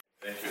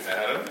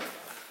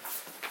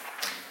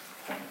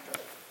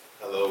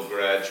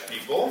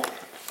people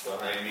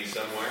behind me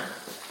somewhere.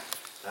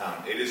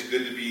 It is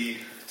good to be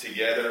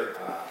together.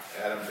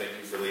 Adam, thank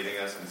you for leading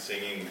us in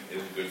singing. It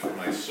is good for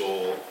my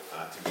soul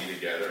to be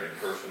together in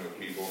person with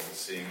people and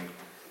sing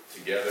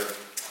together.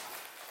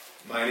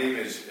 My name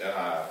is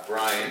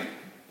Brian,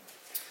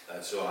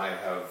 so I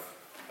have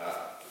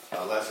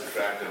a less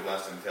attractive,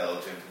 less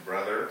intelligent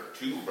brother,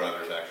 two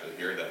brothers actually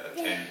here that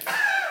attend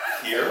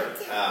here.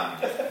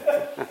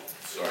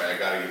 Sorry, I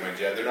got to get my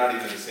jab. They're not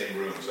even in the same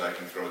room, so I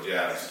can throw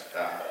jabs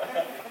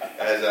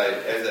as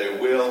I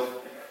will.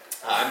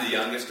 I'm the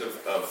youngest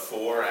of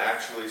four,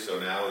 actually. So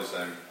now as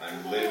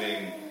I'm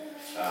living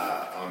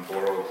on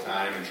borrowed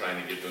time and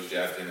trying to get those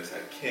jabs in as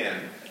I can.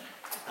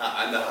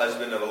 I'm the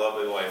husband of a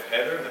lovely wife,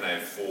 Heather, and I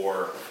have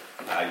four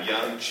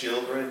young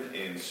children.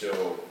 And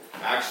so,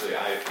 actually,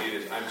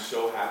 I'm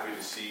so happy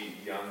to see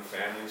young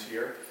families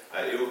here.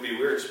 It would be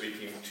weird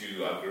speaking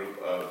to a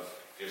group of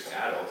just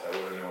adults. I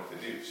wouldn't know what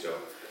to do. So,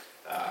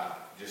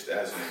 just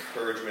as an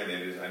encouragement,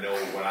 it is. I know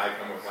when I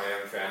come with my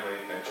young family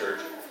at church,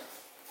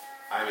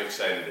 I'm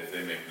excited if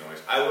they make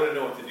noise. I wouldn't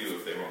know what to do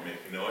if they weren't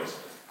making noise.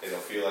 It'll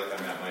feel like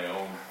I'm at my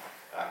own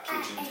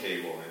kitchen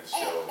table, and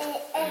so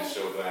I'm just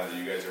so glad that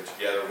you guys are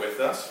together with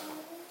us.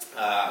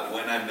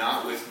 When I'm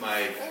not with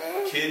my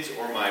kids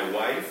or my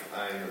wife,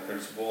 I'm the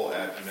principal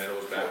at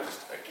Meadows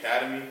Baptist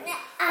Academy,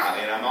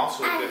 and I'm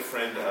also a good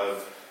friend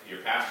of your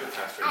pastor,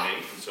 Pastor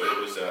Nate, and so it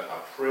was a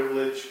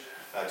privilege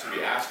to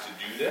be asked to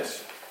do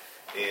this.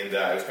 And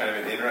it was kind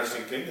of an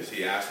interesting thing because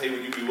he asked, hey,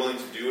 would you be willing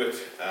to do it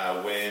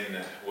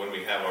when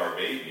we have our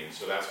baby? And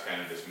so that's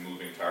kind of this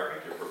moving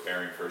target. You're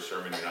preparing for a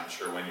sermon. You're not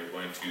sure when you're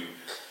going to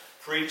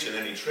preach. And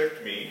then he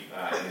tricked me,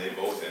 and they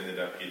both ended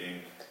up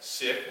getting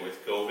sick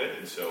with COVID.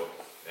 And so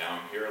now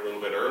I'm here a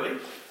little bit early.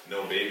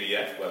 No baby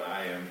yet, but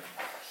I am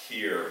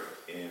here.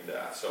 And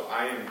so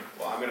I'm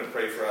going to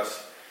pray for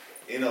us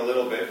in a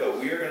little bit, but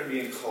we are going to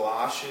be in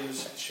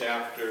Colossians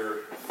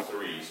chapter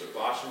 3. So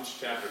Colossians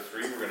chapter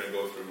 3, we're going to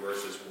go through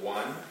verses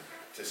 1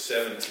 to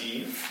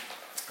 17.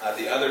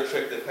 The other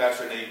trick that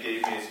Pastor Nate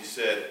gave me is he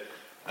said,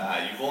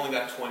 you've only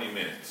got 20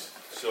 minutes.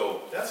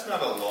 So that's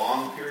not a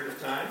long period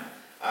of time.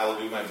 I will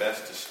do my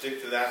best to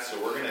stick to that. So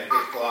we're going to hit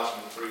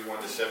Colossians 3,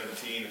 1 to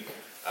 17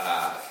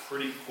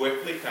 pretty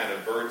quickly, kind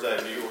of bird's eye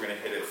view. We're going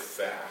to hit it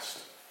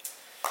fast.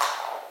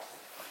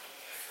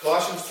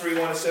 Colossians 3,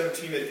 1 to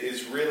 17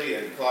 is really,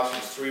 and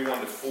Colossians 3, 1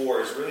 to 4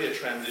 is really a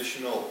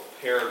transitional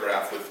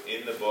paragraph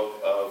within the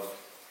book of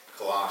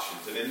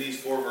Colossians. And in these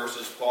four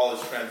verses, Paul is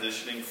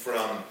transitioning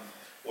from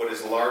what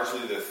is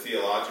largely the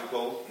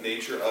theological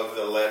nature of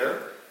the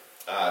letter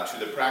to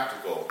the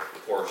practical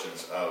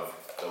portions of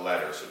the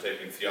letter. So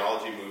taking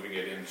theology, moving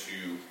it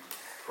into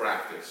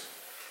practice.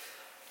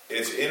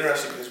 It's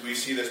interesting because we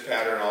see this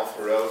pattern all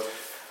throughout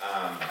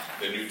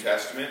the New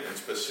Testament, and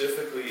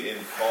specifically in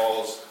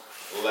Paul's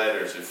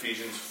letters.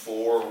 Ephesians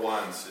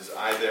 4:1 says,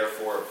 I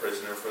therefore, a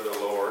prisoner for the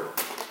Lord,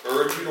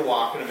 urge you to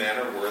walk in a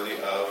manner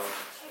worthy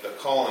of the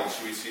calling.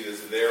 So we see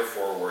this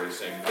therefore word. He's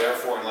saying,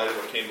 therefore, in light of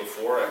what came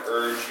before, I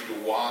urge you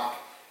to walk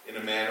in a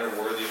manner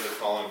worthy of the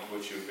calling to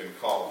which you've been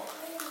called.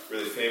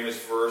 Really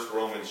famous verse,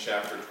 Romans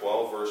chapter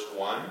 12, verse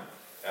 1.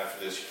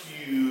 After this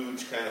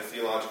huge kind of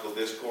theological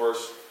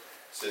discourse,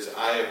 it says,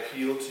 I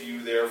appeal to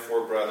you,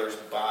 therefore, brothers,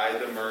 by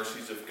the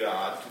mercies of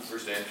God, to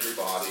present your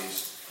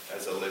bodies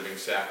as a living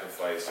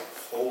sacrifice,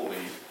 holy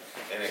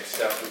and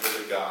acceptable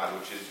to God,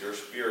 which is your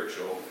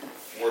spiritual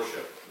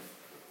worship.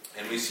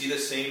 And we see the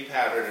same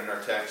pattern in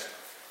our text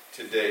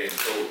today. And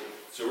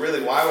so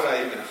really, why would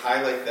I even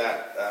highlight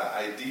that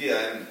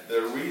idea? And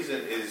the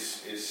reason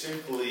is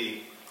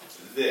simply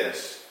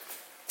this.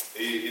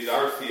 Is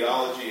our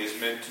theology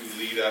is meant to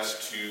lead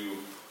us to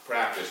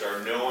practice. Our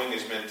knowing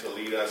is meant to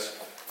lead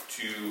us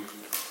to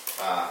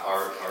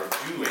our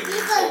doing.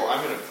 And so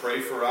I'm going to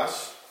pray for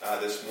us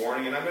this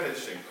morning, and I'm going to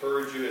just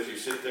encourage you as you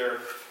sit there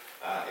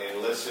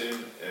and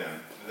listen,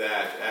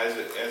 that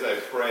as I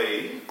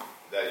pray,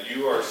 that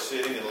you are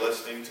sitting and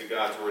listening to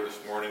God's Word this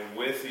morning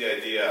with the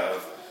idea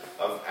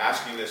of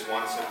asking this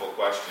one simple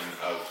question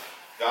of,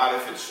 God,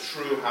 if it's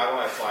true, how do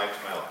I apply it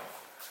to my life?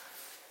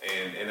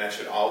 And that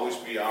should always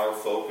be our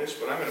focus.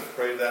 But I'm going to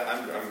pray that.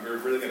 I'm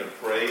really going to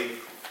pray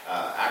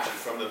actually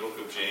from the book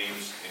of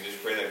James, and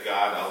just pray that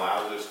God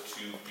allows us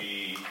to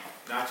be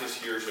not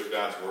just hearers of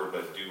God's Word,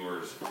 but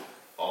doers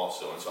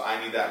also. And so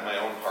I need that in my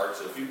own heart.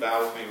 So if you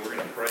bow with me, we're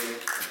going to pray.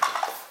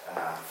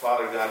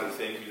 Father God, we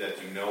thank you that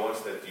you know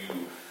us, that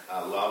you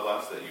love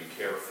us, that you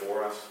care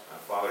for us.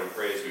 Father, we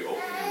pray as we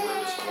open your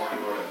word this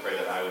morning, Lord, I pray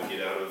that I would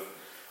get out of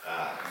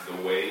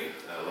the way.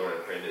 Lord, I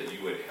pray that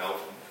you would help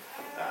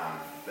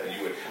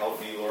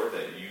me, Lord,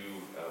 that you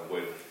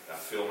would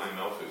fill my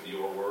mouth with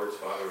your words.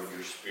 Father, with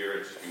your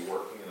Spirit, just be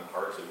working in the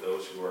hearts of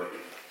those who are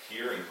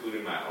here,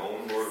 including my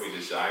own. Lord, we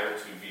desire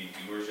to be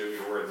doers of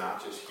your word,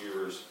 not just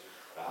hearers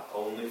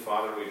only.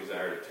 Father, we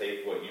desire to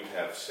take what you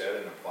have said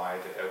and apply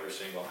it to every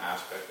single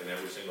aspect and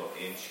every single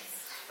inch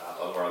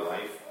of our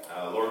life.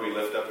 Lord, we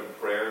lift up in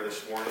prayer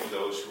this morning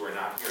those who are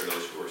not here,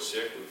 those who are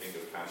sick. We think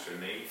of Pastor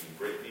Nate and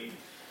Brittany.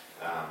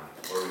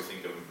 Lord, we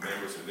think of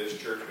members of this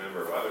church,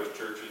 member of other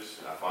churches.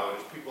 Father,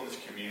 there's people in this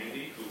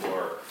community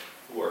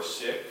who are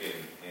sick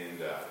and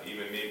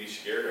even maybe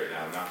scared right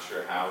now. I'm not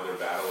sure how their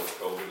battle with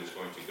COVID is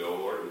going to go,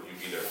 Lord. Would you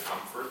be their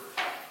comfort?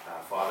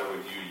 Father,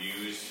 would you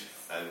use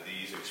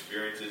these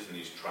experiences and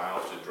these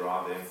trials to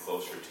draw them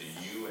closer to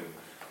you?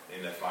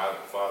 And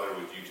Father,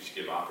 would you just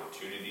give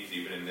opportunities,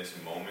 even in this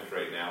moment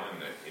right now, in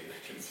the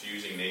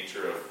confusing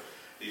nature of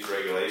these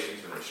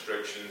regulations and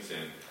restrictions,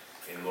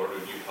 and Lord,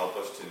 would you help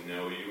us to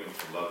know you and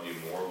to love you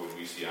more? Would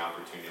we see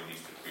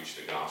opportunities to preach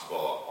the gospel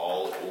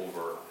all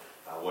over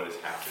what is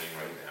happening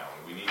right now?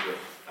 And we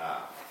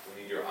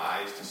need your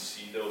eyes to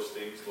see those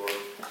things, Lord.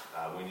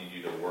 We need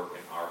you to work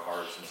in our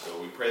hearts, and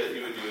so we pray that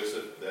you would do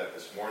that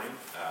this morning.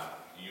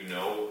 You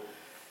know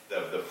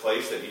the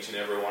place that each and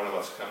every one of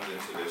us comes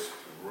into this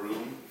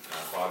room.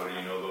 Father,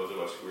 you know those of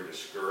us who are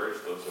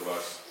discouraged, those of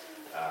us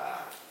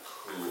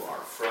who are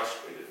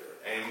frustrated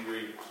or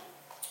angry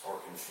or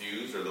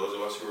confused, or those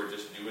of us who are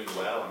just doing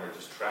well and are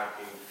just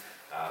tracking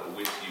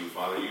with you.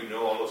 Father, you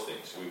know all those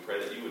things. So we pray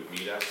that you would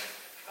meet us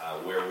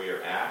where we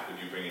are at.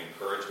 Would you bring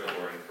encouragement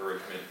where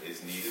encouragement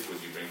is needed?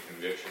 Would you bring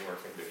conviction where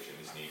conviction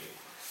is needed?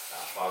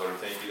 Father,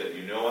 thank you that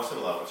you know us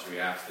and love us. We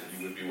ask that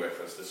you would be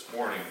with us this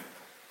morning.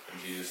 In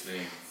Jesus'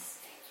 name,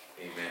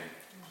 amen.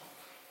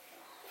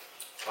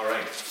 All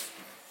right.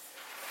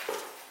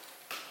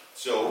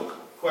 So,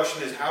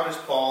 question is, how does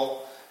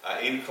Paul,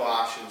 in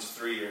Colossians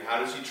 3, or how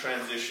does he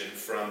transition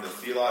from the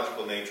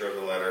theological nature of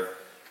the letter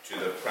to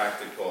the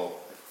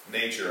practical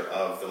nature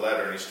of the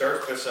letter? And he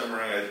starts by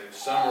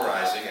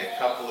summarizing a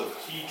couple of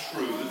key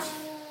truths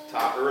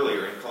taught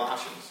earlier in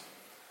Colossians.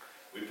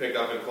 We pick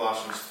up in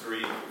Colossians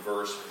 3,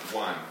 verse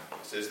 1. It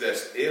says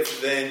this: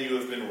 "If then you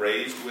have been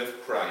raised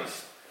with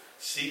Christ,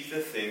 seek the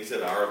things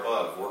that are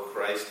above, where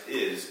Christ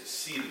is,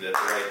 seated at the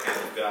right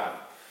hand of God.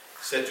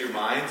 Set your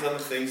minds on the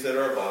things that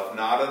are above,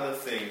 not on the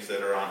things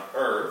that are on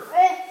earth.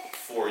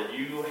 For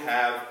you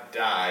have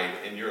died,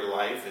 and your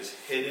life is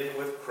hidden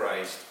with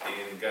Christ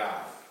in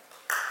God.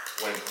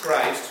 When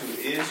Christ,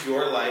 who is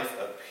your life,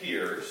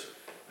 appears,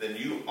 then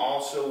you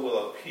also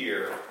will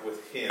appear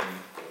with him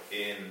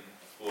in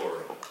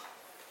glory."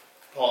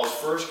 Paul's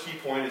first key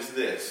point is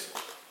this: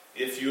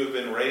 if you have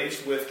been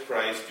raised with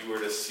Christ, you are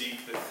to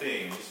seek the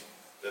things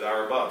that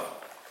are above.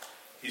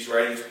 He's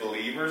writing to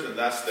believers, and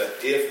thus the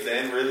 "if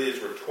then" really is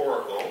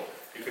rhetorical.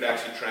 You could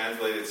actually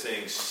translate it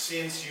saying,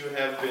 since you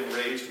have been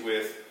raised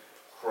with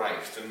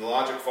Christ. And the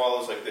logic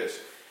follows like this: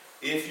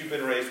 if you've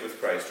been raised with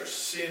Christ, or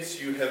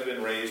since you have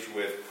been raised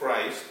with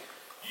Christ,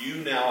 you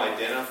now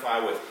identify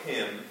with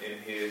him in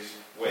his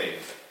ways.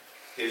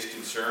 His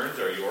concerns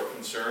are your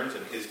concerns,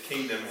 and his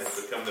kingdom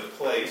has become the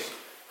place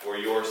where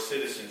your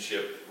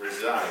citizenship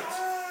resides,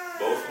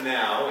 both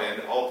now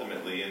and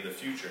ultimately in the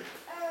future.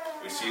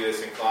 We see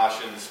this in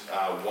Colossians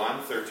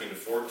 1, 13 to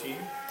 14,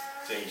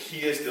 saying, "He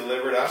has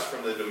delivered us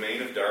from the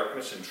domain of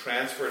darkness and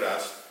transferred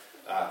us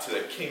to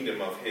the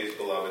kingdom of his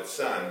beloved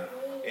Son,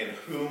 in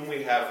whom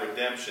we have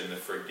redemption, the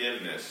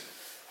forgiveness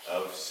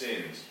of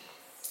sins."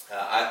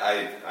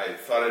 I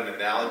thought an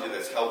analogy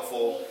that's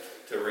helpful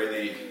to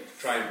really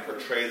try and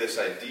portray this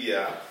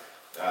idea.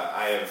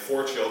 I have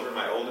 4 children.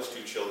 My oldest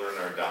 2 children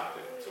are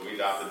adopted. So we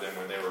adopted them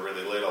when they were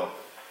really little.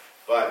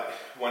 But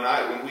when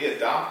we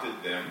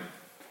adopted them,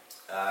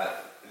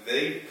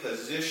 they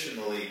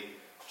positionally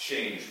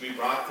changed. We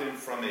brought them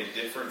from a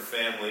different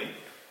family,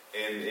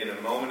 and in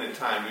a moment in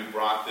time, we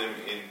brought them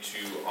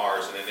into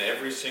ours. And in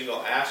every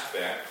single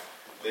aspect,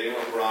 they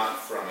were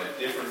brought from a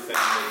different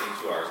family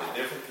into ours, a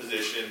different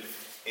position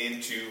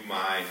into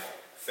my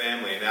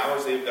family. And now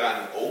as they've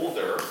gotten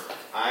older,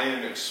 I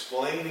am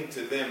explaining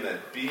to them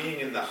that being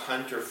in the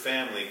Hunter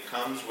family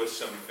comes with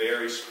some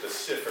very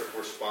specific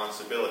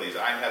responsibilities.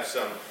 I have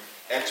some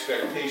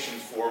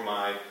expectations for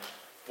my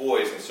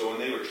boys. And so when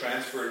they were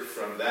transferred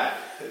from that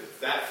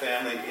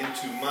family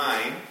into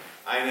mine,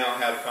 I now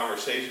have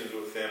conversations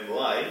with them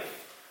like,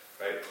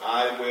 right,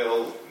 I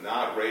will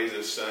not raise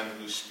a son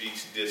who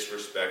speaks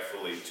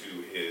disrespectfully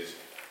to his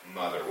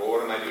mother. Well,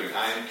 what am I doing?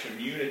 I am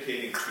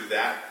communicating to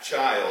that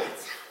child,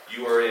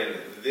 you are in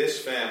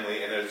this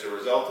family, and as a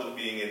result of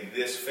being in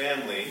this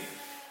family,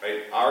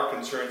 right, our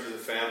concerns as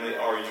a family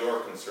are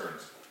your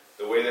concerns.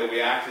 The way that we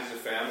act as a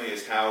family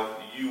is how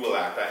you will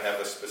act. I have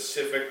a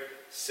specific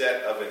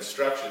set of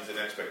instructions and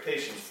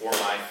expectations for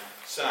my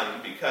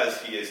son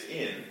because he is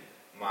in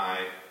my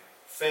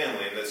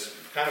family. And that's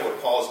kind of what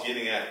Paul's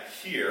getting at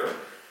here,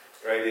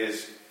 right,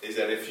 is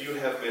that if you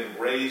have been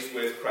raised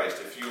with Christ,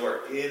 if you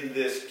are in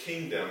this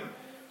kingdom,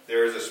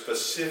 there is a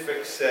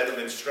specific set of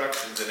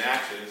instructions and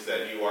actions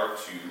that you are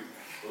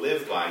to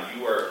live by.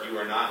 You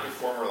are not in your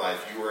former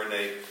life. You are in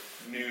a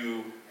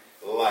new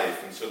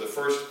life. And so the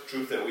first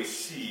truth that we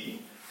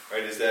see,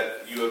 right, is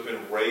that you have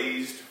been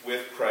raised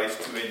with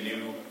Christ to a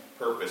new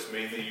purpose.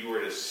 Mainly, you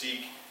are to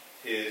seek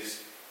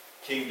his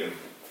kingdom.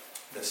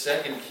 The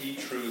second key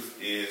truth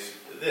is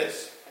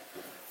this: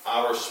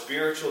 our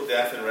spiritual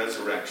death and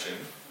resurrection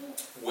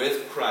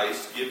with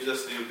Christ gives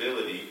us the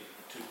ability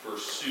to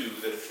pursue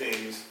the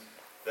things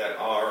that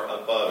are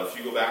above. If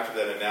you go back to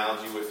that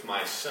analogy with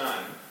my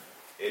son,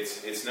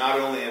 It's not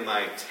only am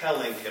I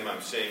telling him,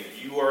 I'm saying,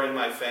 you are in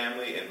my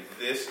family and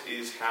this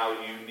is how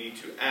you need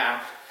to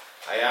act.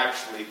 I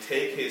actually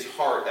take his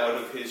heart out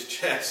of his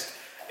chest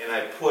and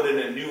I put in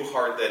a new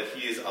heart that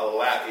he is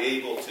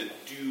able to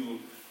do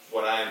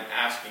what I'm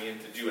asking him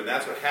to do. And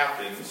that's what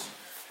happens,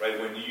 right,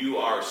 when you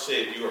are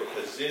saved. You are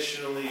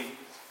positionally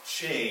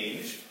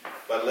changed.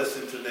 But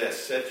listen to this.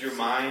 Set your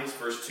minds,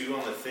 verse 2,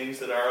 on the things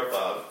that are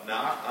above,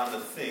 not on the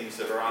things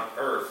that are on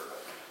earth.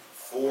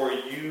 For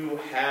you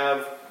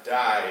have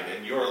died,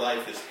 and your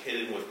life is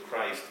hidden with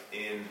Christ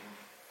in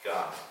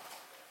God.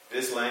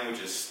 This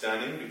language is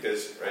stunning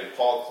because, right,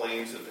 Paul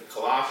claims that the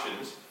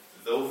Colossians,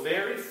 though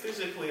very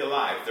physically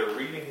alive, they're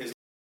reading his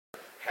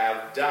letter,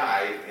 have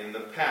died in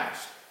the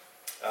past.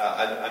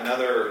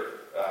 Another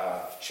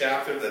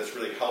chapter that's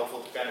really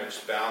helpful to kind of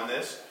expound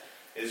this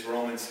is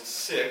Romans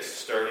 6,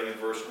 starting in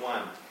verse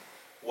 1.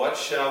 What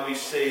shall we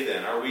say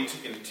then? Are we to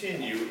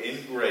continue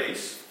in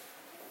grace?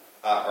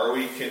 Are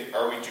we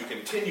to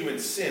continue in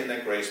sin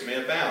that grace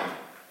may abound?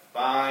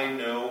 By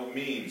no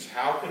means.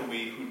 How can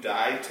we who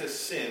died to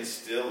sin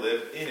still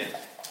live in it?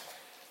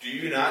 Do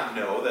you not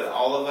know that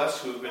all of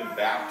us who have been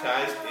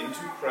baptized into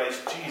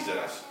Christ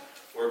Jesus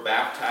were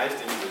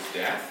baptized into his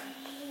death?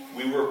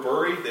 We were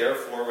buried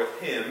therefore with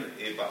him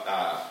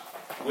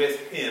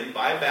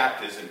by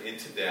baptism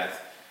into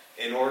death,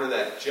 in order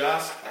that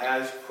just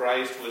as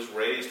Christ was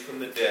raised from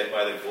the dead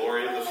by the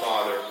glory of the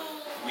Father,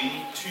 we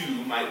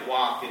too might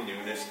walk in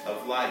newness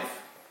of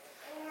life.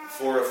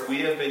 For if we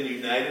have been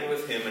united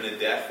with him in a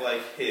death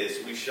like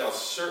his, we shall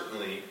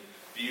certainly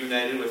be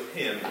united with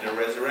him in a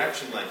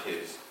resurrection like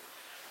his.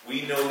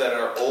 We know that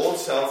our old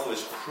self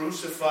was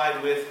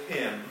crucified with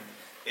him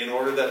in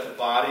order that the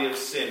body of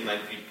sin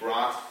might be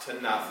brought to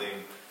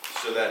nothing,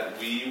 so that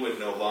we would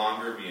no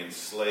longer be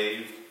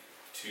enslaved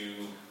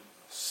to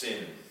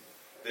sin.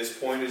 This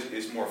point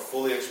is more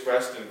fully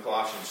expressed in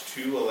Colossians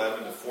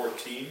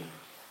 2:11-14.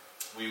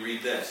 We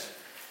read this.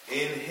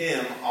 In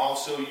him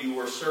also you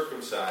were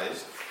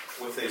circumcised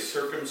with a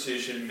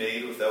circumcision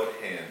made without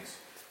hands,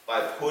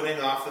 by putting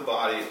off the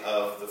body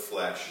of the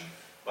flesh,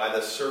 by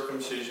the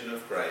circumcision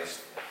of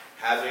Christ,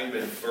 having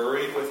been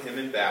buried with him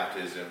in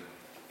baptism,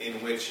 in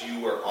which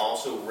you were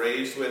also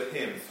raised with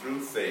him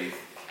through faith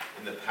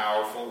in the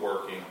powerful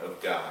working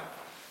of God,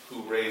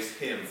 who raised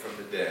him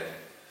from the dead.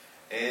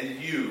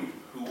 And you,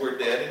 who were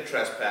dead in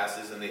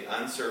trespasses and the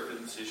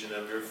uncircumcision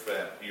of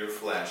your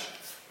flesh,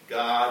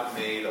 God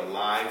made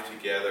alive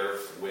together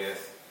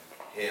with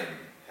him,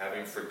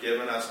 having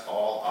forgiven us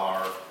all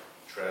our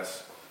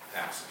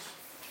trespasses.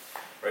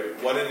 Right?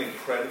 What an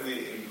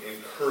incredibly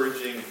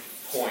encouraging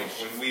point.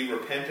 When we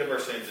repent of our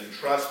sins and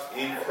trust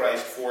in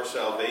Christ for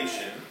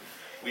salvation,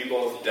 we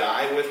both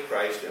die with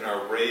Christ and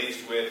are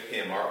raised with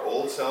him. Our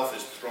old self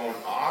is thrown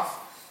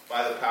off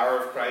by the power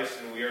of Christ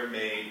and we are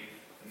made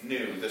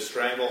new. The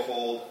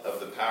stranglehold of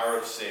the power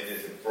of sin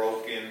is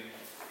broken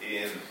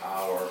in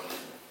our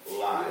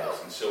lives.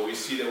 And so we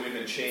see that we've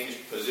been changed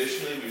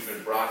positionally. We've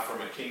been brought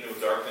from a kingdom of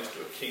darkness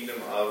to a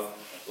kingdom of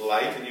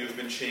light, and you've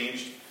been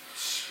changed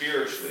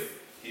spiritually.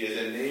 He has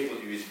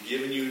enabled you. He's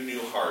given you a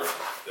new heart.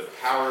 The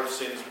power of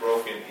sin is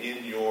broken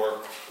in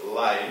your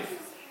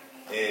life.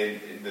 And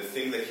the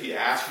thing that he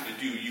asked you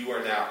to do, you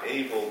are now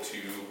able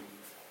to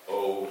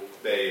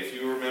obey. If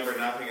you remember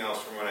nothing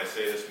else from what I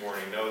say this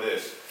morning, know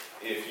this.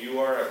 If you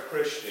are a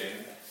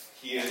Christian,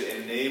 he has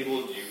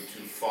enabled you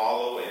to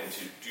follow and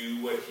to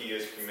do what he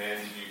has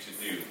commanded you to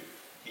do.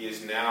 He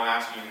is now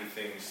asking you to do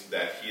things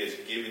that he has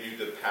given you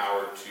the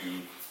power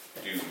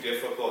to do.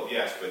 Difficult,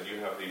 yes, but you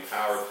have the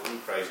power through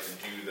Christ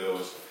to do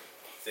those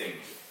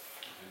things.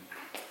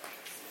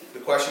 The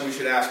question we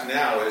should ask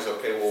now is,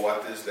 okay, well,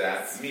 what does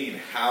that mean?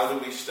 How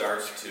do we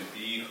start to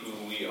be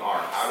who we are?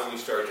 How do we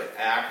start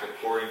to act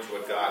according to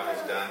what God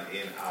has done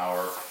in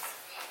our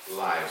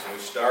lives? And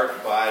we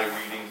start by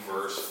reading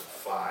verse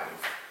 5.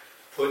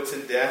 Put to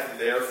death,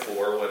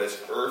 therefore, what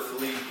is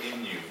earthly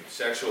in you: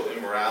 sexual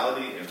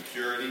immorality,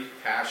 impurity,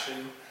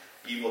 passion,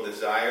 evil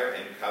desire,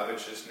 and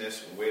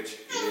covetousness, which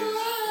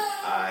is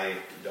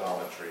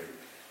idolatry.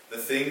 The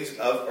things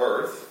of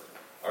earth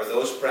are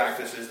those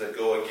practices that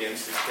go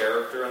against the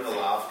character and the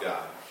law of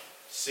God.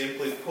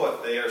 Simply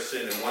put, they are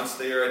sin, and once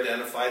they are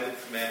identified, the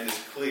command is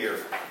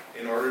clear.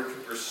 In order to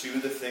pursue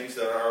the things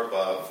that are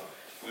above,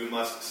 we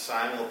must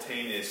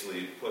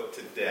simultaneously put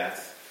to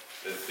death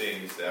the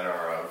things that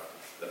are of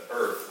the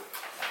earth.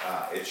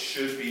 It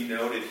should be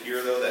noted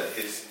here, though, that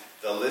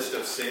the list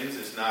of sins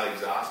is not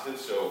exhaustive.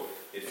 So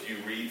if you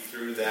read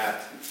through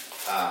that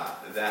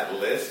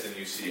list and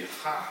you see,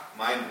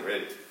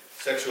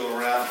 sexual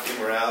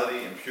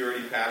immorality,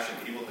 impurity, passion,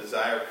 evil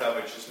desire,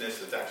 covetousness,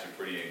 that's actually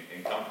pretty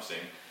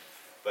encompassing.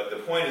 But the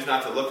point is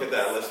not to look at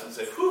that list and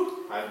say,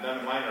 none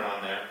of mine are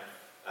on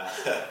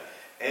there.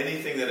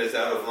 Anything that is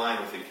out of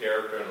line with the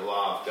character and the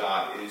law of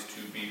God is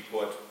to be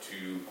put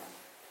to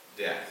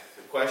death.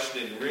 The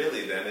question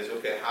really then is,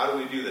 okay, how do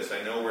we do this?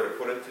 I know we're to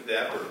put it to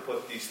death or to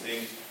put these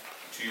things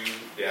to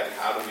death.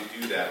 How do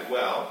we do that?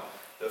 Well,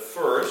 the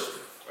first,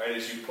 right,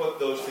 is you put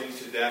those things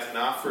to death,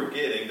 not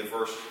forgetting the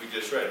verses we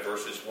just read,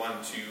 verses 1,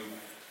 2,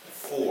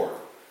 4.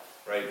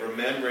 Right?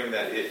 Remembering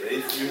that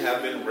if you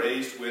have been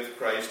raised with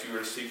Christ, you are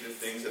to seek the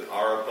things that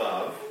are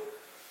above.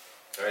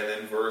 Right,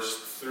 then verse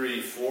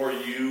 3, for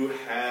you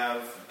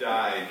have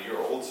died. Your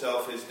old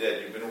self is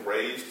dead. You've been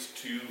raised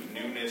to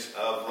newness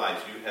of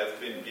life. You have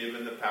been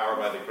given the power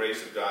by the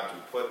grace of God to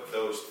put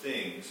those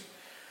things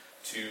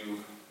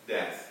to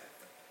death.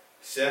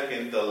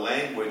 Second, the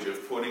language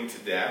of putting to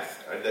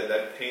death,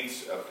 that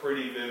paints a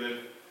pretty vivid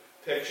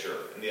picture.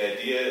 And the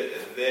idea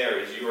there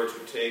is you are to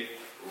take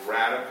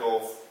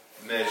radical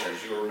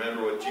measures. You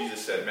remember what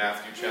Jesus said,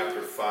 Matthew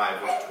chapter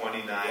 5, verse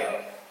 29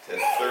 to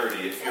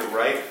 30. If your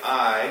right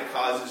eye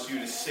causes you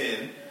to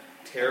sin,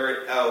 tear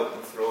it out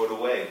and throw it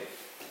away.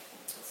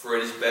 For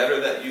it is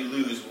better that you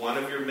lose one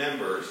of your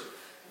members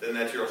than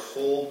that your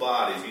whole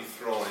body be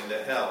thrown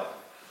into hell.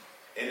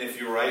 And if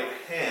your right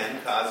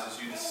hand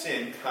causes you to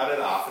sin, cut it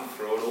off and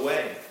throw it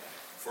away.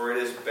 For it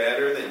is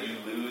better that you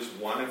lose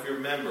one of your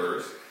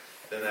members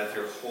than that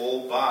your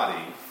whole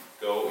body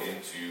go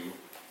into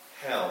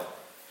hell.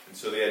 And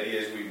so the idea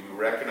is we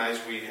recognize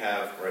we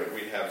have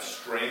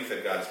strength,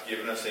 that God's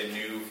given us a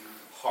new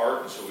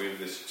heart, and so we have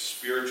this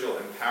spiritual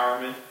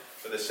empowerment.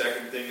 But the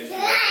second thing is we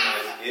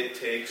recognize it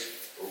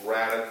takes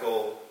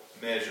radical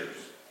measures.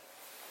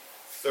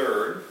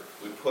 Third,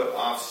 we put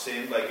off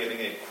sin by getting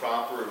a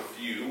proper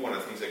view. One of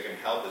the things that can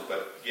help is by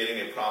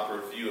getting a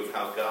proper view of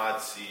how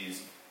God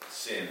sees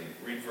sin.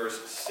 Read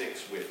verse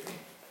 6 with me.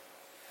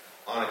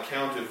 On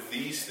account of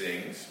these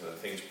things, the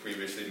things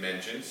previously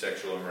mentioned,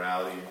 sexual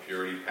immorality,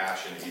 impurity,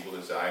 passion, evil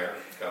desire,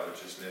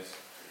 covetousness,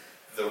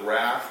 the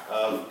wrath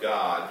of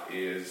God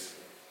is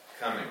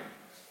coming.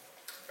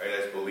 Right,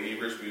 as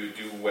believers, we would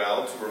do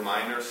well to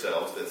remind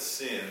ourselves that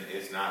sin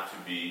is not to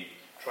be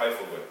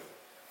trifled with.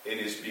 It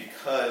is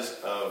because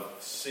of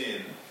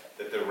sin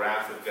that the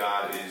wrath of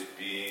God is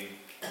being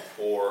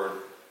poured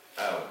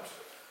out.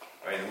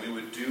 Right, and we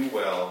would do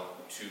well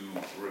to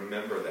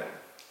remember that.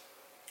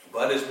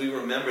 But as we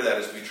remember that,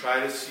 as we try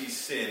to see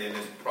sin in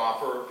its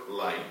proper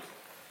light,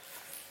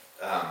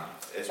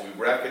 as we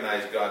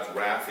recognize God's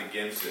wrath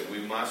against it, we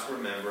must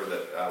remember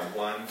that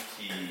one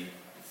key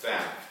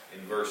fact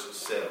in verse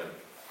 7.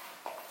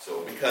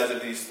 So because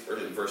of these, or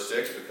in verse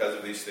 6, because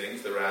of these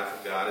things, the wrath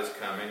of God is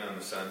coming on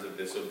the sons of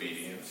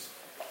disobedience.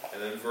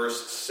 And then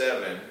verse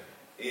 7,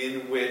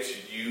 in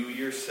which you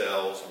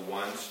yourselves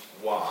once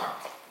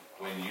walked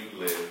when you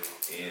lived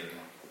in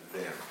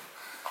them.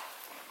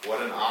 What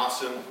an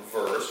awesome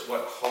verse.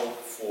 What hope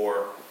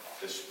for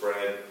the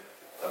spread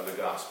of the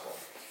gospel.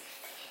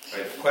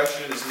 Right? The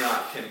question is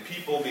not, can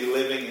people be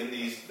living in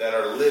these, that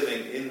are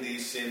living in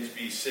these sins,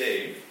 be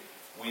saved?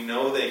 We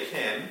know they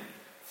can,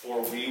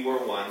 for we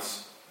were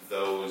once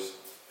those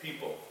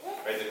people.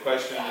 Right? The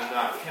question is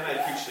not, can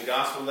I preach the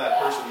gospel to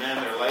that person?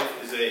 Man, their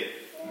life is a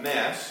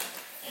mess.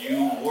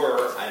 You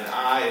were, and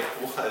I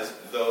was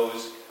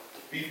those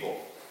people.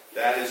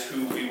 That is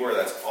who we were.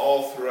 That's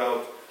all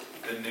throughout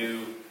the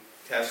New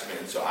Testament.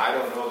 And so I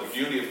don't know the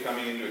beauty of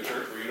coming into a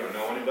church where you don't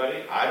know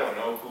anybody. I don't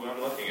know who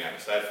I'm looking at,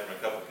 aside from a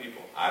couple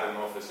people. I don't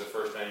know if it's the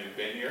first time you've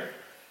been here.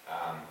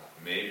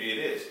 Maybe it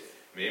is.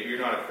 Maybe you're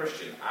not a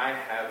Christian. I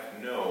have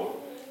no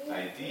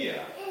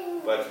idea.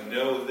 But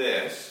know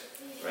this,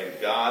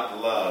 right?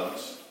 God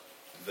loves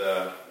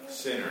the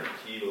sinner.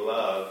 He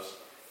loves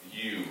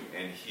you.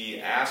 And He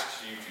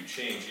asks you to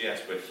change, yes,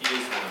 but He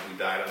is the one who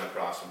died on the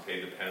cross and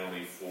paid the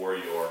penalty for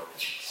your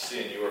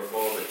sin. You are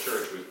full of a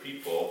church with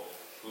people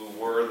who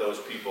were those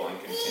people and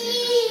continue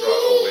to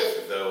struggle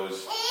with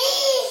those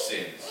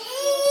sins.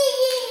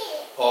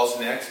 Paul's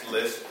next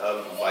list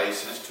of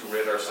vices to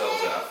rid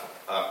ourselves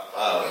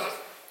of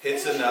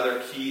hits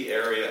another key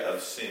area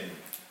of sin,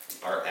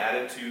 our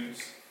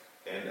attitudes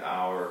and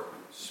our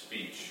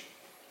speech.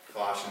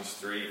 Colossians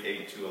 3,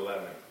 8 to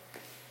 11.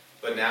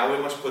 But now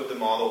we must put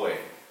them all away.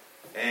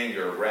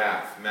 Anger,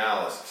 wrath,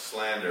 malice,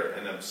 slander,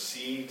 and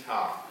obscene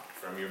talk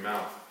from your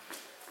mouth.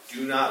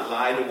 Do not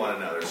lie to one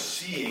another,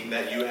 seeing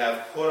that you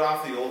have put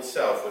off the old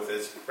self with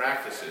its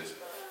practices,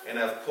 and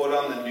have put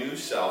on the new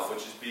self,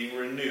 which is being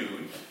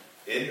renewed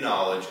in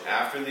knowledge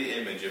after the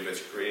image of its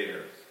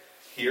Creator.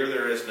 Here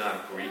there is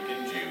not Greek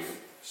and Jew,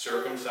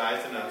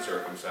 circumcised and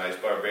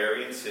uncircumcised,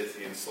 barbarian,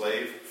 Scythian,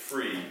 slave,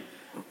 free,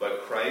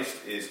 but Christ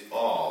is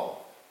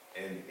all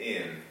and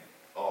in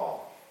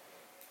all.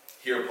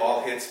 Here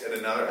Paul hits at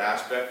another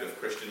aspect of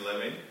Christian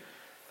living,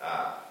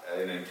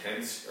 an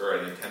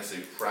intensely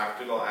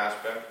practical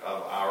aspect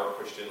of our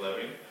Christian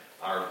living,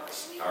 our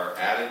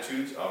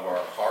attitudes of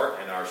our heart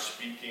and our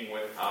speaking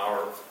with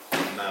our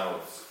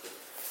mouths.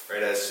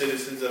 Right, as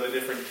citizens of a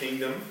different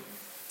kingdom,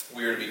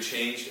 we are to be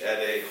changed at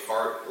a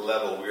heart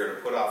level. We are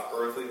to put off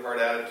earthly heart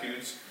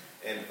attitudes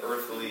and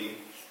earthly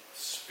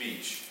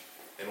speech.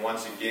 And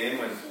once again,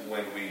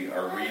 when we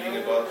are reading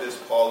about this,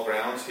 Paul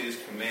grounds his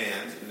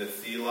commands in the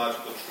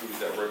theological truths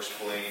that were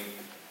explained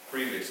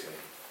previously.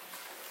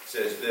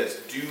 Says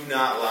this, do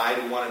not lie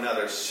to one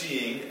another,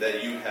 seeing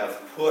that you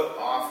have put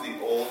off the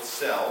old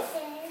self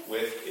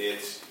with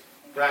its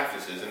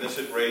practices. And this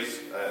would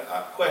raise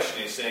a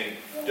question. He's saying,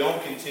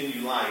 don't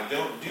continue lying.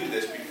 Don't do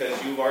this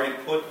because you've already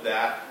put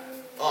that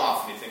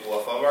off. And you think,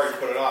 well, if I've already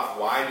put it off,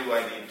 why do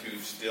I need to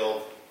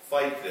still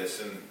fight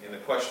this? And the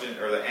question,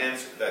 or the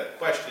answer, that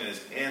question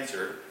is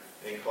answered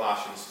in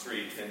Colossians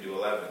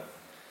 3:10-11.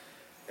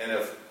 And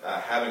of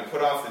having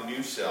put off the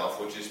new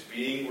self, which is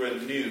being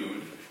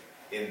renewed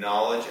in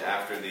knowledge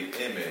after the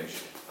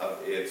image of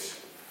its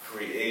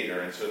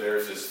Creator. And so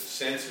there's this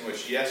sense in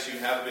which, yes, you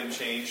have been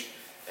changed,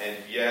 and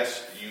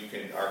yes, you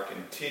are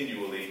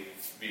continually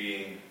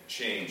being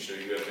changed. So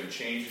you have been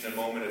changed in a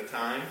moment of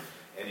time,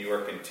 and you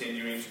are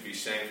continuing to be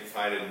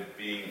sanctified and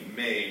being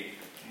made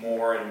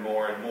more and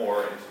more and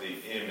more into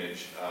the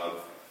image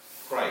of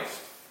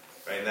Christ.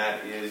 Right? And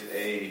that is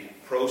a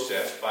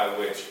process by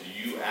which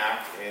you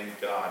act and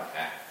God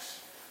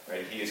acts.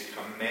 Right? He is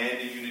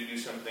commanding you to do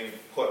something,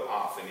 put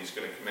off, and He's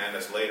going to command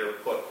us later,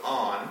 put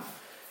on.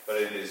 But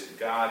it is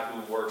God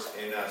who works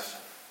in us.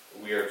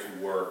 We are to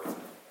work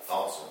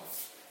also.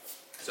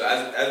 So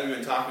as we've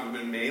been talking,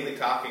 we've been mainly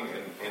talking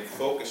and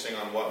focusing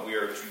on what we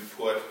are to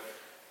put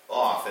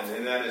off.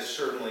 And that is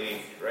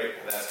certainly, right,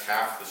 that's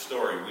half the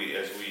story.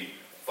 As we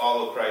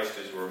follow Christ,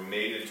 as we're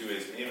made into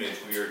His image,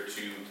 we are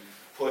to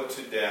put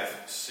to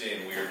death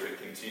sin. We are to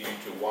continue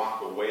to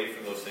walk away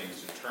from those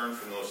things, to turn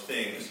from those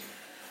things.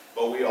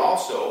 But we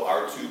also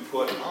are to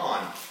put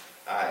on.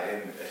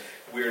 And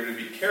we are to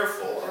be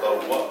careful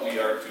about what we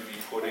are to be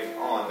putting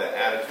on, the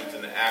attitudes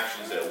and the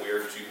actions that we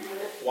are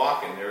to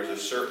walk in. There is a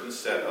certain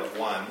set of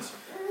ones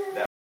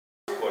that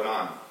we put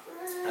on.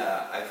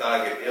 I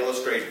thought I could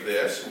illustrate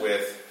this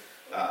with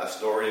a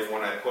story of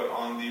when I put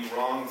on the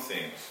wrong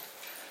things.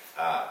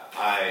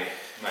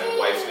 My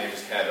wife's name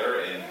is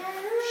Heather, and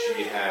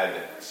she had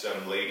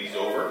some ladies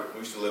over. We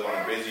used to live on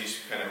a busy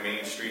kind of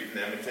main street in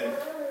Edmonton.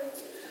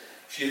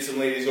 She had some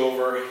ladies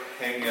over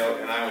hanging out,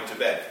 and I went to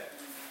bed.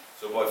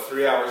 So about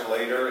 3 hours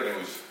later, and it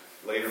was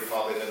later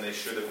probably than they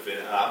should have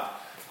been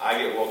up, I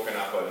get woken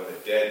up out of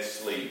a dead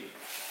sleep.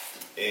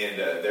 And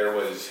there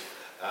was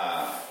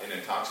an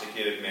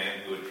intoxicated man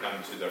who had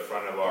come to the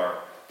front of our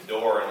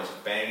door and was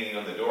banging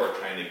on the door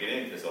trying to get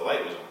in because the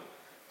light was on.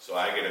 So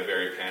I get a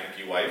very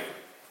panicky wife,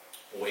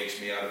 wakes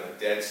me out of a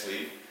dead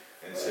sleep,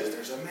 and says,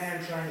 "There's a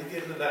man trying to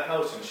get into that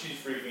house," and she's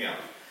freaking out.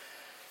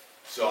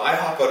 So I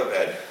hop out of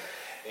bed,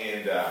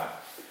 and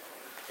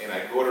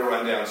I go to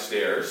run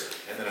downstairs,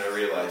 and then I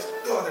realize,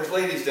 oh, there's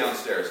ladies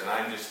downstairs, and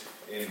I'm just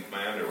in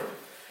my underwear.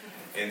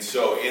 And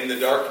so in the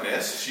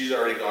darkness, she's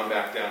already gone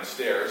back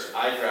downstairs.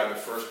 I grab the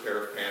first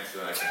pair of pants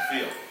that I can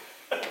feel.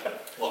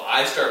 Well,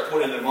 I start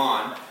putting them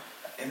on,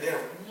 and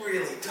they're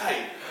really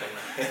tight.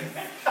 And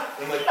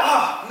I'm like,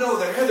 no,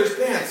 they're Heather's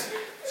pants.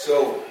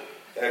 So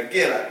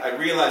again, I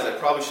realized I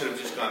probably should have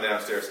just gone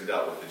downstairs and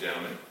dealt with the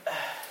gentleman.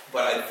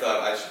 But I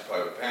thought I should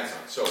probably put pants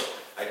on. So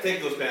I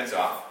take those pants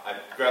off. I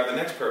grab the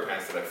next pair of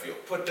pants that I feel.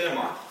 Put them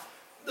on.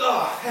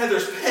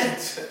 Heather's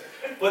pants.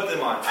 Put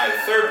them on. I have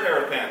a third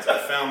pair of pants. I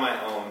found my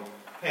own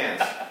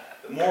pants.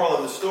 The moral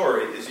of the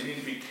story is you need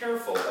to be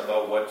careful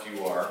about what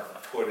you are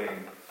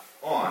putting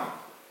on.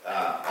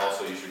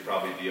 Also, you should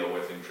probably deal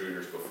with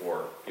intruders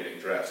before getting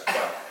dressed.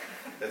 But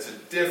that's a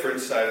different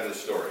side of the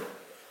story.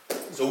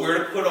 So we're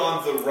to put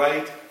on the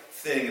right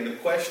thing. And the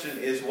question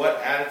is, what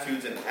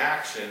attitudes and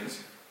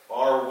actions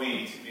are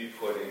we to be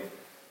putting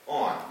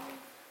on?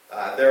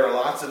 There are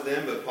lots of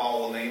them, but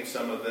Paul will name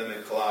some of them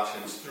in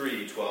Colossians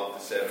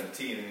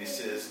 3:12-17. And he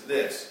says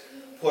this: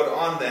 "Put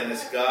on then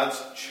as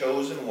God's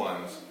chosen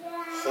ones,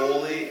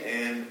 holy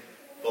and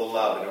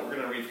beloved." And we're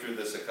going to read through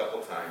this a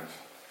couple times.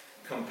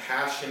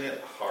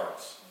 "Compassionate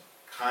hearts,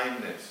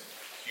 kindness,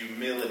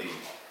 humility,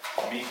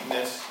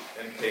 meekness,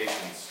 and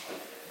patience,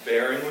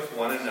 bearing with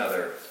one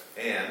another,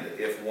 and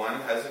if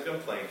one has a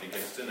complaint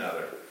against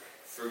another,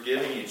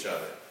 forgiving each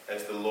other,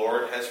 as the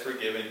Lord has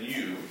forgiven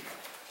you,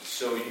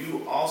 so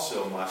you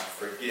also must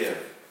forgive.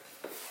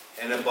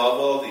 And above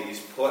all these,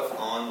 put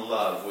on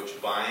love,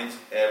 which binds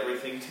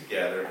everything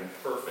together in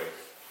perfect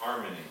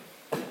harmony.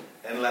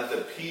 And let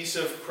the peace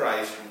of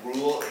Christ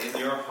rule in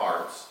your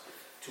hearts,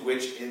 to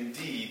which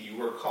indeed you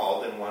were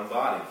called in one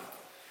body.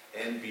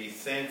 And be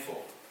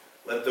thankful.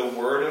 Let the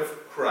word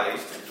of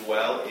Christ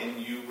dwell in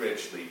you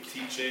richly,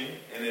 teaching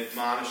and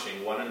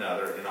admonishing one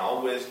another in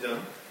all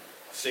wisdom,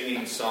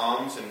 singing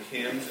psalms and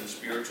hymns and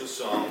spiritual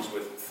songs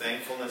with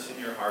thankfulness in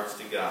your hearts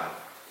to God.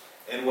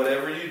 And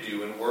whatever you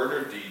do, in word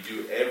or deed,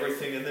 do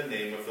everything in the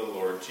name of the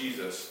Lord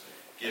Jesus,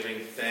 giving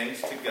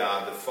thanks to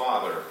God the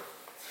Father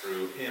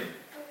through Him."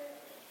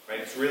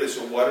 Right?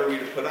 So what are we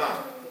to put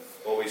on?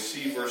 Well, we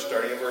see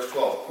starting in verse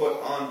 12.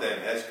 "Put on then,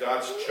 as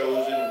God's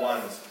chosen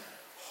ones,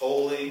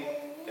 holy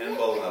and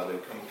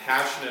beloved,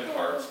 compassionate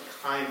hearts,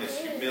 kindness,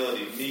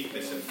 humility,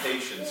 meekness, and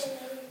patience,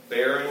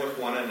 bearing with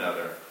one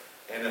another.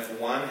 And if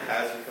one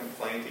has a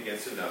complaint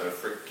against another,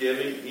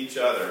 forgiving each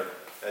other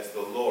as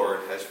the Lord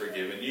has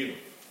forgiven you.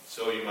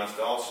 So you must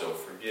also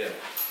forgive.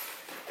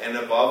 And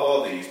above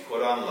all these,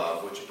 put on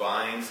love, which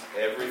binds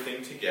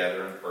everything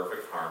together in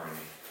perfect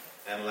harmony.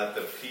 And let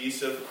the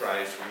peace of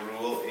Christ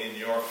rule in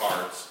your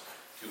hearts,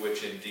 to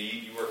which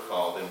indeed you were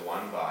called in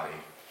one body,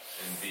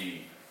 and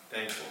be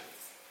thankful."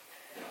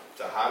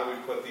 So how do we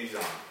put these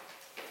on?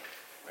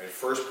 Right?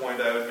 First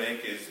point I would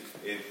make is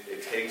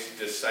it takes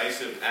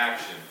decisive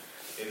action.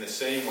 In the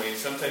same way, and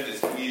sometimes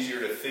it's easier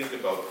to think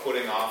about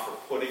putting off or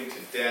putting to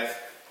death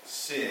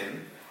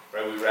sin.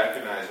 Right? We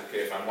recognize, okay,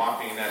 if I'm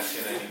walking in that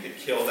sin, I need to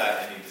kill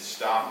that, I need to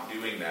stop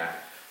doing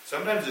that.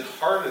 Sometimes it's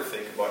hard to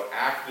think about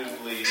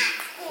actively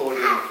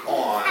putting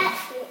on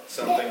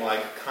something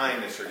like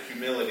kindness or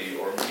humility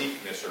or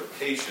meekness or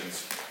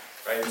patience.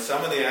 Right? And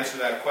some of the answer to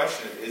that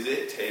question is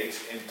it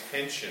takes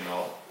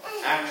intentional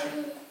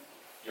action.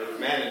 You're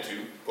commanded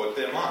to put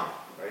them on.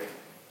 Right?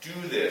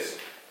 Do this.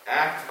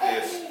 Act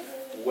this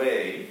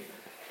way.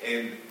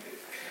 And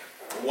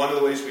one of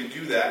the ways we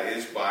do that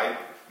is by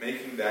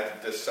making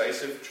that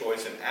decisive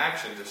choice and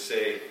action to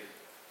say,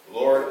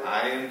 Lord,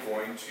 I am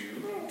going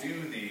to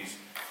do these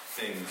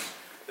things.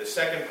 The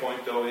second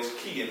point, though, is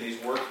key, and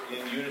these work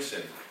in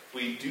unison.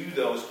 We do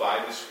those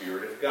by the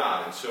Spirit of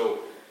God. And so,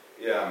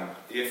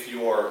 if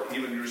you're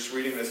even just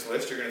reading this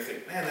list, you're going to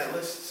think, man, that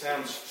list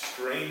sounds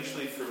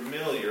strangely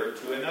familiar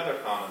to another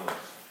common list,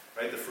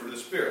 right? The fruit of the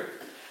Spirit.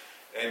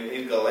 And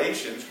in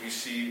Galatians, we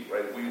see,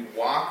 right, we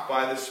walk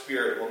by the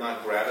Spirit, will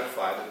not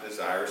gratify the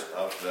desires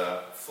of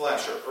the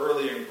flesh. Or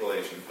earlier in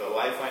Galatians, the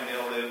life I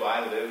now live,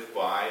 I live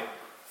by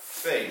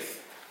faith.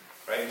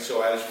 Right? And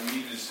so as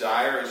you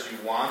desire, as you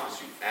want,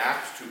 as you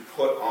act to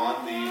put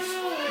on these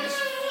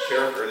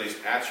character, these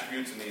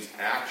attributes and these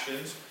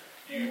actions,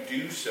 you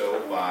do so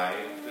by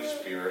the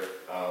Spirit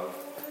of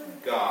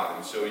God.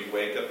 And so you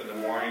wake up in the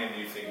morning and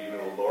you think,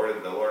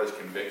 the Lord has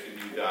convicted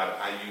you, God,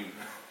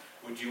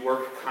 would you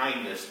work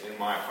kindness in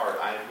my heart?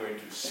 I am going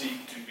to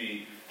seek to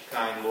be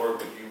kind. Lord,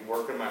 would you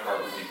work in my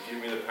heart? Would you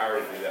give me the power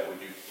to do that? Would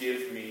you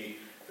give me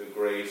the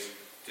grace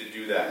to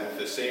do that? And with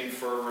the same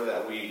fervor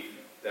that we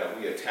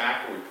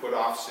attack or we put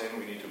off sin,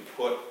 we need to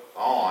put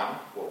on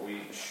what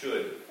we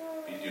should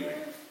be doing.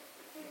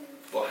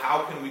 Well,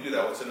 how can we do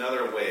that? What's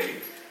another way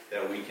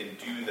that we can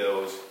do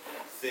those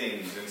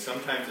things? And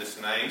sometimes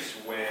it's nice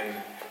when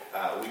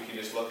we can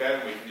just look at it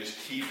and we can just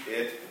keep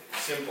it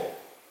simple.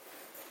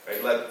 Right?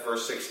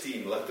 Verse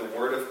 16, let the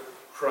word of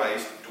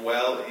Christ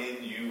dwell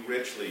in you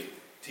richly,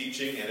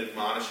 teaching and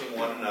admonishing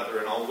one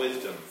another in all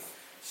wisdom,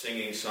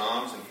 singing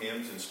psalms and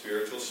hymns and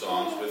spiritual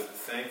songs with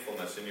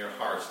thankfulness in your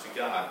hearts to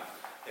God.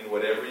 And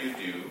whatever you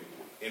do,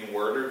 in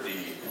word or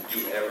deed,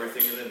 do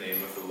everything in the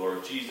name of the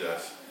Lord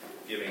Jesus,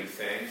 giving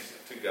thanks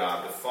to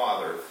God the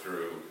Father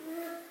through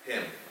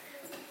Him.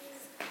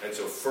 And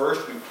so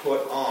first we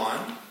put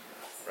on,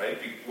 right,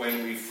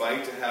 when we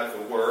fight to have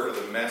the word or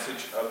the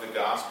message of the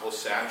gospel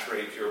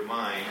saturate your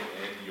mind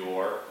and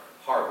your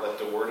heart. Let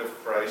the word of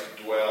Christ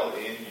dwell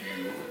in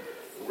you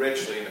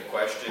richly. And the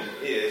question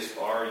is,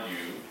 are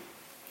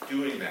you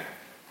doing that?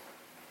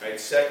 Right?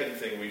 Second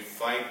thing, we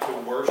fight to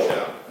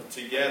worship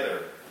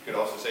together. You could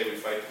also say we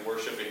fight to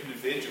worship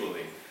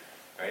individually.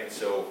 Right?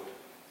 So,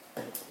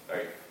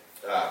 right,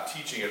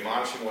 teaching,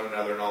 admonishing one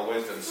another in all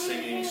wisdom,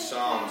 singing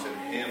psalms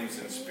and hymns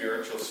and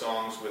spiritual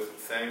songs with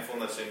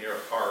thankfulness in your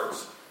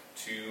hearts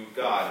to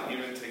God,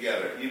 even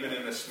together, even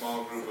in a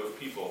small group of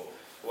people.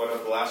 What a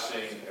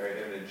blessing, right,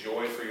 and a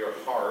joy for your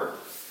heart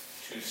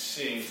to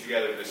sing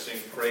together, to sing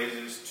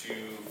praises to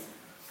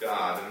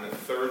God. And the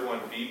third one,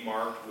 be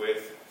marked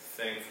with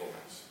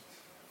thankfulness.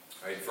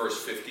 Right,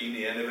 verse 15,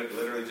 the end of it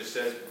literally just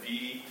says,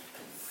 be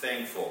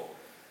thankful.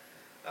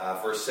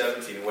 Verse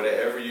 17,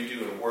 whatever you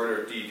do in word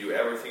or deed, do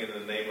everything in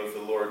the name of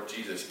the Lord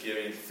Jesus,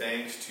 giving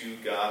thanks to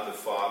God the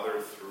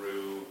Father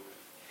through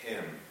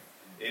Him.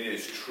 It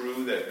is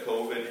true that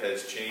COVID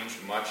has changed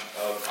much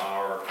of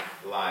our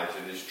lives.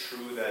 It is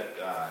true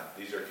that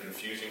these are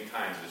confusing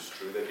times. It's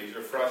true that these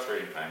are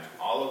frustrating times.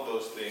 All of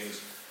those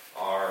things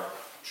are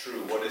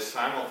true. What is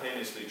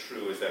simultaneously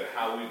true is that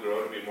how we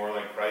grow to be more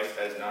like Christ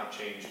has not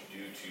changed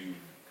due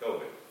to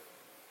COVID.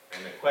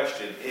 And the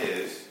question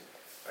is,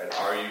 right,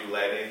 are you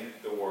letting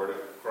the word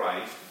of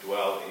Christ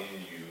dwell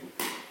in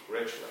you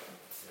richly?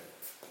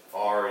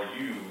 Are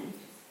you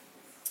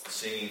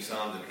singing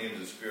psalms and hymns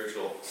and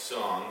spiritual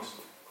songs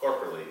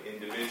corporately,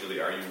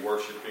 individually? Are you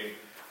worshiping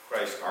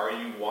Christ? Are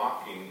you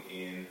walking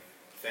in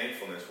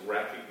thankfulness,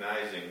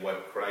 recognizing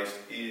what Christ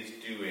is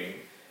doing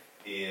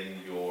in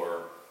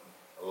your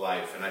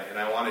life? And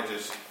I want to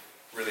just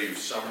really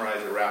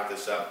summarize or wrap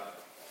this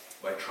up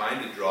by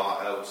trying to draw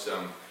out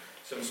some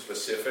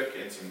specific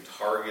and some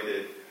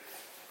targeted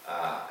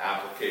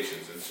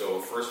applications. And so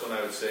first one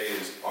I would say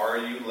is, are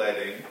you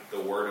letting the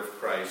word of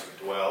Christ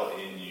dwell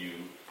in you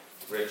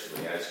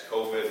richly? As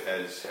COVID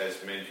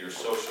has meant your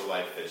social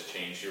life has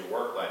changed, your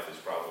work life has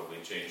probably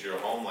changed, your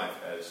home life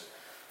has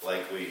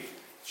likely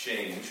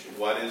changed.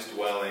 What is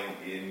dwelling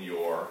in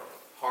your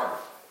heart?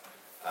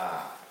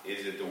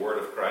 Is it the word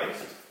of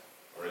Christ,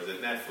 or is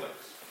it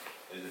Netflix?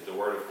 Is it the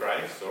word of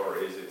Christ, or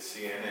is it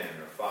CNN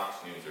or Fox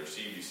News or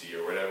CBC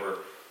or whatever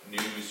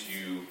news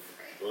you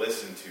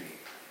listen to?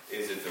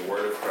 Is it the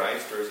word of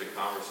Christ, or is it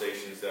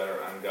conversations that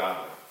are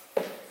ungodly?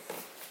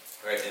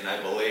 Right? And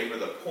I belabor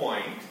the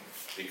point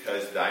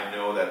because I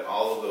know that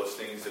all of those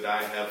things that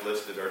I have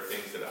listed are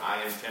things that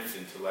I am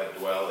tempted to let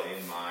dwell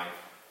in my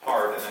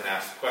heart, and then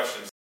ask the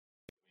question,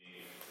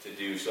 to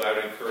do. So I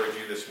would encourage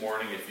you this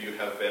morning, if you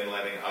have been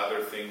letting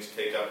other things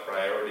take up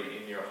priority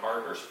in your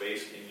heart or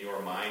space in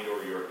your mind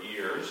or your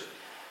ears,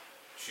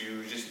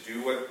 to just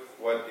do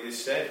what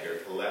is said here,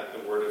 to let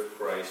the word of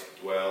Christ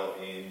dwell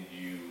in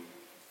you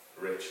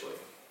richly.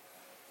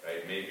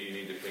 Right? Maybe you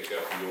need to pick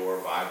up your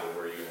Bible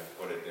where you have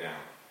put it down.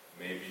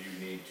 Maybe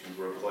you need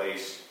to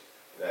replace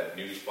that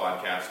news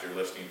podcast you're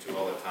listening to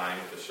all the time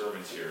with the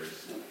sermon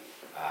series.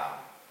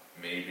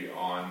 Maybe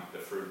on the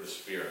fruit of the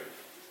Spirit.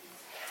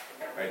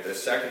 Right? The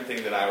second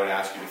thing that I would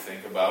ask you to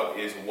think about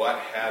is, what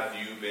have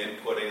you been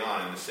putting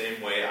on? In the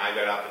same way I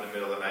got up in the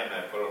middle of the night and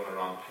I put on the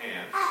wrong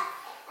pants,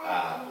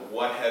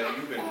 what have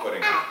you been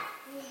putting on?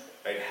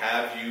 Right?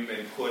 Have you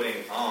been putting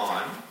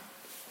on,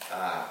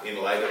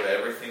 in light of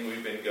everything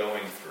we've been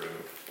going through,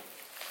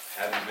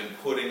 have you been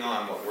putting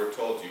on what we're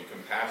told you?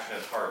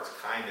 Compassionate hearts,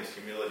 kindness,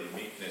 humility,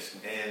 meekness,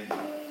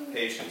 and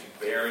patience,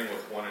 bearing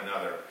with one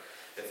another.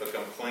 If a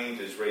complaint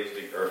is raised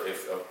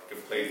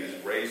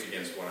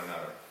against one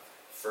another,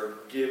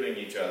 forgiving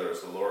each other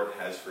as the Lord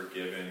has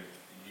forgiven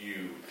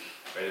you.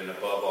 Right? And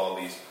above all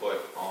these, put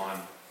on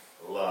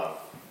love.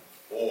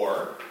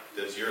 Or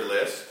does your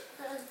list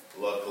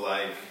look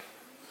like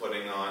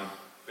putting on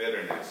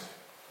bitterness,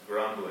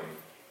 grumbling,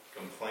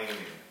 complaining,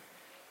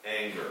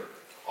 anger?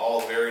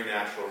 All very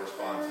natural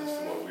responses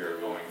to what we are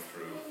going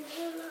through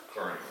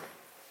currently.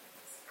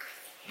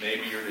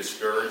 Maybe you're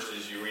discouraged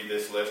as you read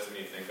this list and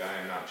you think,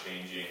 I am not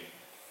changing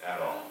at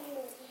all.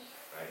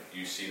 Right?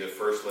 You see the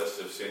first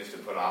list of sins to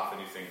put off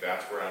and you think,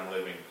 that's where I'm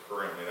living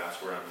currently,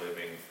 that's where I'm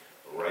living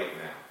right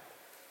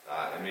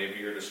now. And maybe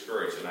you're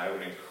discouraged, and I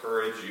would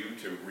encourage you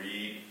to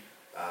read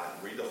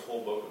the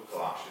whole book of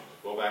Colossians.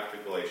 Go back to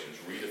Galatians,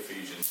 read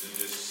Ephesians, and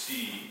just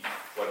see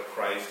what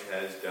Christ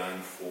has done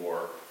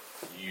for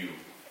you.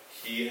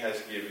 He has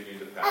given you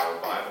the power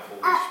by the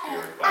Holy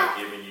Spirit, by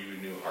giving you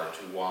a new heart,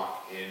 to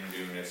walk in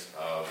newness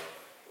of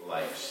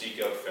life.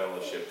 Seek out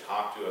fellowship,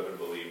 talk to other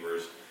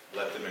believers,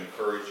 let them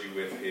encourage you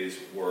with His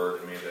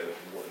Word. May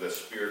the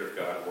Spirit of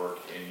God work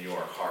in your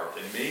heart.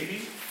 And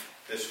maybe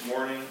this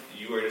morning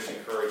you are just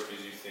encouraged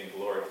because you think,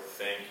 Lord,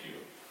 thank you.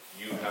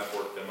 You have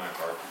worked in my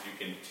heart. That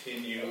you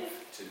continue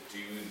to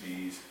do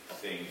these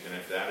things. And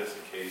if that is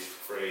the case,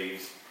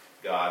 praise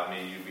God.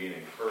 May you be an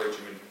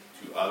encouragement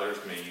to others.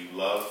 May you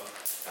love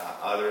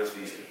others.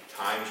 These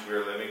times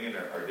we're living in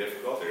are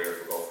difficult. They're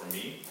difficult for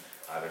me.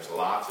 There's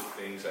lots of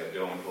things I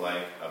don't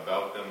like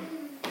about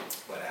them.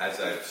 But as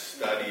I've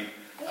studied,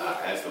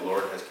 as the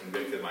Lord has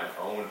convicted my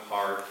own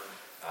heart,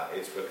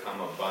 it's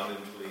become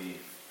abundantly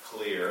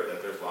clear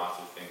that there's lots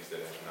of things that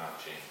have not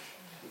changed.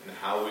 And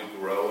how we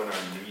grow in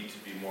our need to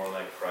be more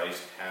like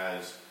Christ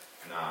has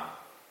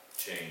not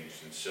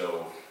changed. And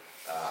so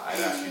I'd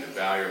ask you to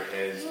bow your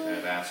heads, and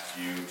I'd ask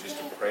you just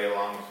to pray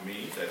along with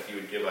me that He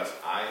would give us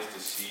eyes to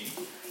see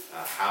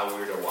how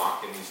we're to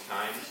walk in these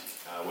times.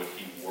 Would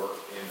He work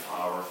in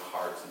our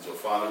hearts? And so,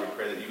 Father, we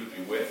pray that You would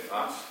be with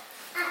us.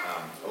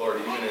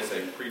 Lord, even as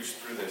I preach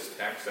through this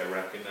text, I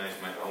recognize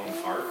my own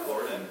heart,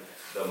 Lord, and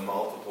the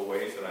multiple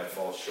ways that I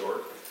fall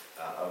short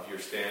of Your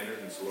standard.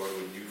 And so, Lord,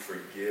 would You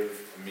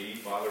forgive me?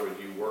 Father, would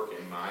You work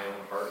in my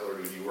own heart? Lord,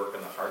 would You work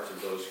in the hearts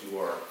of those who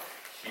are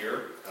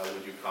here?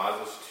 Would You cause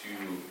us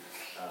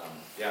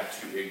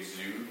to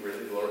exude,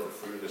 really, Lord, the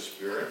fruit of the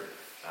Spirit?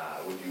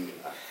 Would You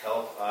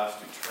help us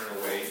to turn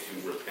away,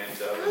 to repent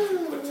of, and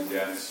to put to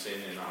death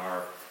sin in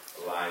our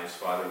lives?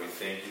 Father, we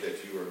thank You that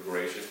You are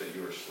gracious, that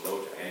You are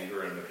slow to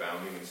anger and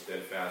abounding in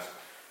steadfast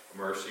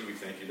mercy. We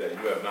thank You that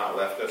You have not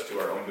left us to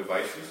our own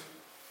devices,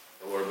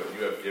 Lord, but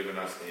You have given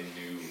us a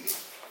new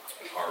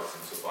heart.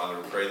 And so,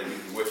 Father, we pray that You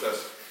be with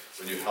us.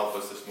 Would You help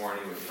us this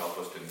morning? Would You help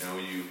us to know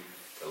You,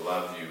 to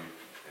love You,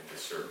 and to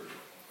serve You?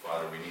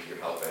 Father, we need Your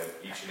help at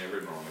each and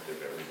every moment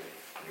of every day.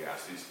 We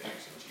ask these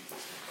things in Jesus'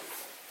 name.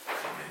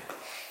 Amen.